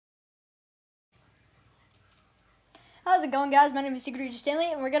How's it going, guys? My name is Secret Agent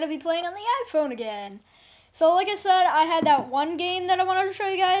Stanley, and we're going to be playing on the iPhone again. So, like I said, I had that one game that I wanted to show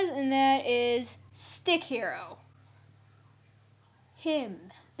you guys, and that is Stick Hero.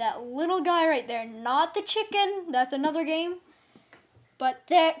 Him. That little guy right there. Not the chicken. That's another game. But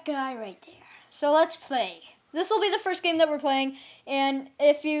that guy right there. So, let's play. This will be the first game that we're playing, and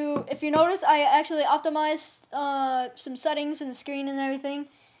if you notice, I actually optimized some settings in the screen and everything.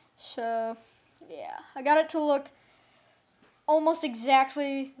 So, yeah. I got it to look almost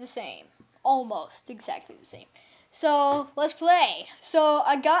exactly the same. Almost exactly the same. So let's play. So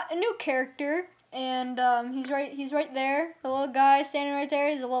I got a new character, and he's right there. The little guy standing right there.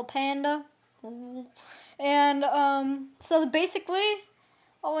 He's a little panda. And so basically,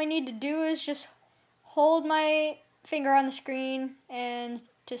 all I need to do is just hold my finger on the screen and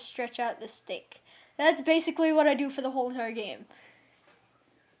just stretch out the stick. That's basically what I do for the whole entire game.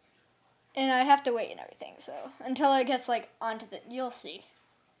 And I have to wait and everything, so until it gets like onto the, you'll see.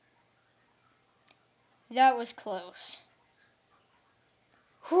 That was close.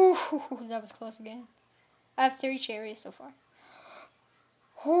 Whew, that was close again. I have 3 cherries so far.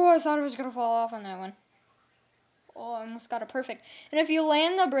 Oh, I thought it was gonna fall off on that one. Oh, I almost got it perfect. And if you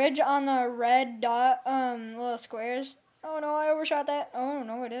land the bridge on the red dot, little squares. Oh no, I overshot that. Oh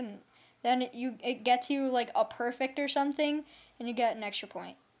no, I didn't. Then it gets you like a perfect or something, and you get an extra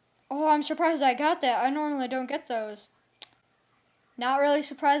point. Oh, I'm surprised I got that. I normally don't get those. Not really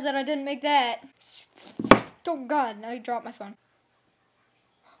surprised that I didn't make that. Oh God, I dropped my phone.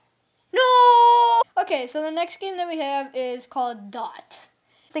 No! Okay, so the next game that we have is called Dot.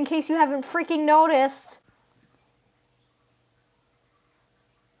 Just in case you haven't freaking noticed.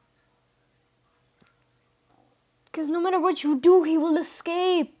 Because no matter what you do, he will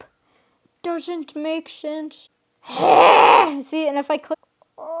escape. Doesn't make sense. See, and if I click...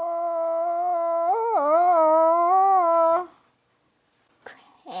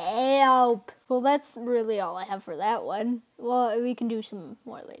 Help. Well, that's really all I have for that one. Well, we can do some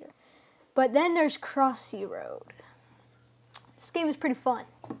more later. But then there's Crossy Road. This game is pretty fun,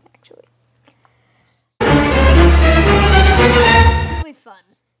 actually. Really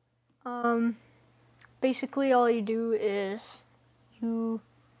fun. Basically all you do is okay.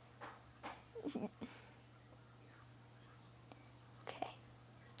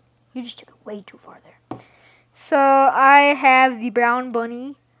 You just took it way too far there. So I have the brown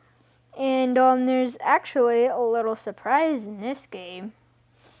bunny, and there's actually a little surprise in this game,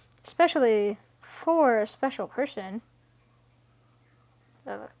 especially for a special person.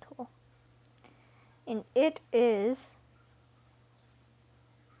 That looks cool. And it is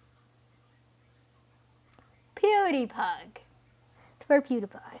PewDiePie. It's for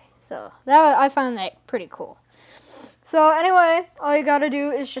PewDiePie. So that I found that pretty cool. So anyway, all you gotta do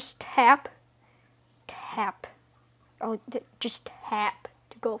is just tap. Oh, just tap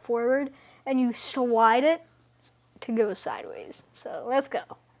to go forward, and you slide it to go sideways. So let's go.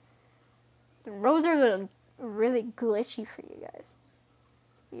 The roads are really glitchy for you guys.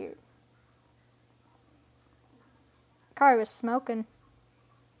 Weird. Car was smoking.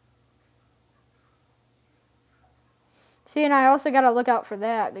 See, and I also gotta look out for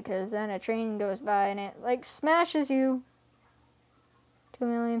that, because then a train goes by and it like smashes you. 2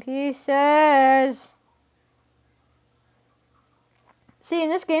 million pieces. See,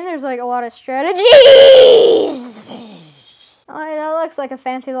 in this game, there's like a lot of strategies. Oh, that looks like a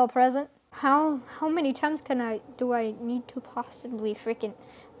fancy little present. How many times do I need to possibly freaking?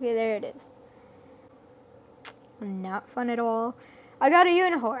 Okay, there it is. Not fun at all. I got a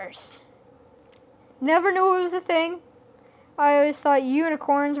unicorn. Never knew it was a thing. I always thought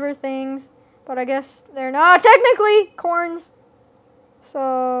unicorns were things, but I guess they're not technically corns.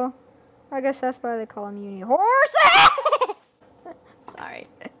 So I guess that's why they call them uni-horses. Sorry.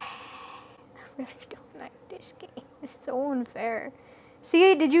 I really don't like this game. It's so unfair.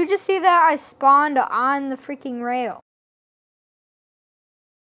 See, did you just see that I spawned on the freaking rail?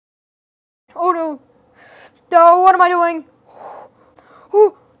 Oh no. No, what am I doing?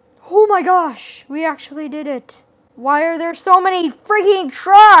 Oh my gosh. We actually did it. Why are there so many freaking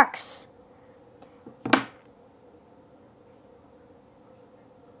trucks?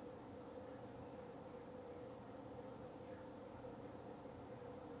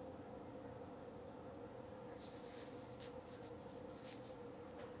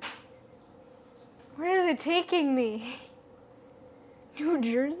 Where is it taking me? New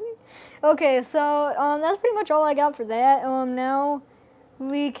Jersey? Okay, so that's pretty much all I got for that. Now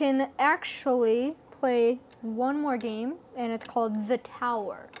we can actually play one more game, and it's called The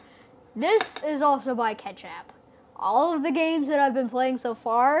Tower. This is also by Catch App. All of the games that I've been playing so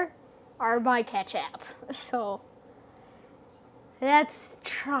far are by Catch App. So Let's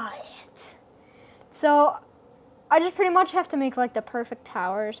try it. So I just pretty much have to make like the perfect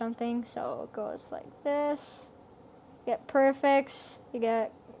tower or something. So it goes like this. You get perfects. You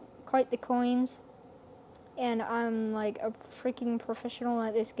get quite the coins. And I'm like a freaking professional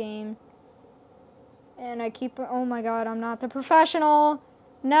at this game. And I keep, oh my god, I'm not the professional.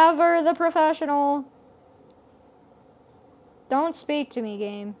 Never the professional. Don't speak to me,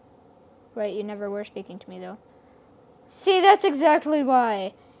 game. Wait, you never were speaking to me though. See, that's exactly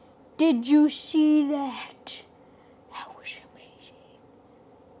why. Did you see that? That was amazing.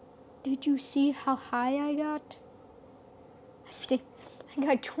 Did you see how high I got? I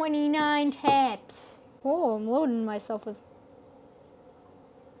got 29 taps. Oh, I'm loading myself with...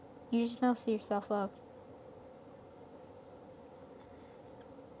 You just mess yourself up.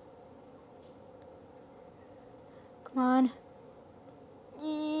 Come on.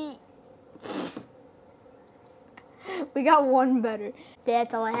 We got one better.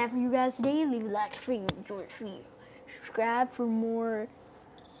 That's all I have for you guys today. Leave a like for you, enjoy it for you. Subscribe for more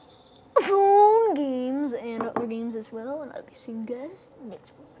phone games and other games as well. And I'll be seeing you guys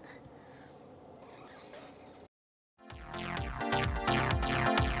next week.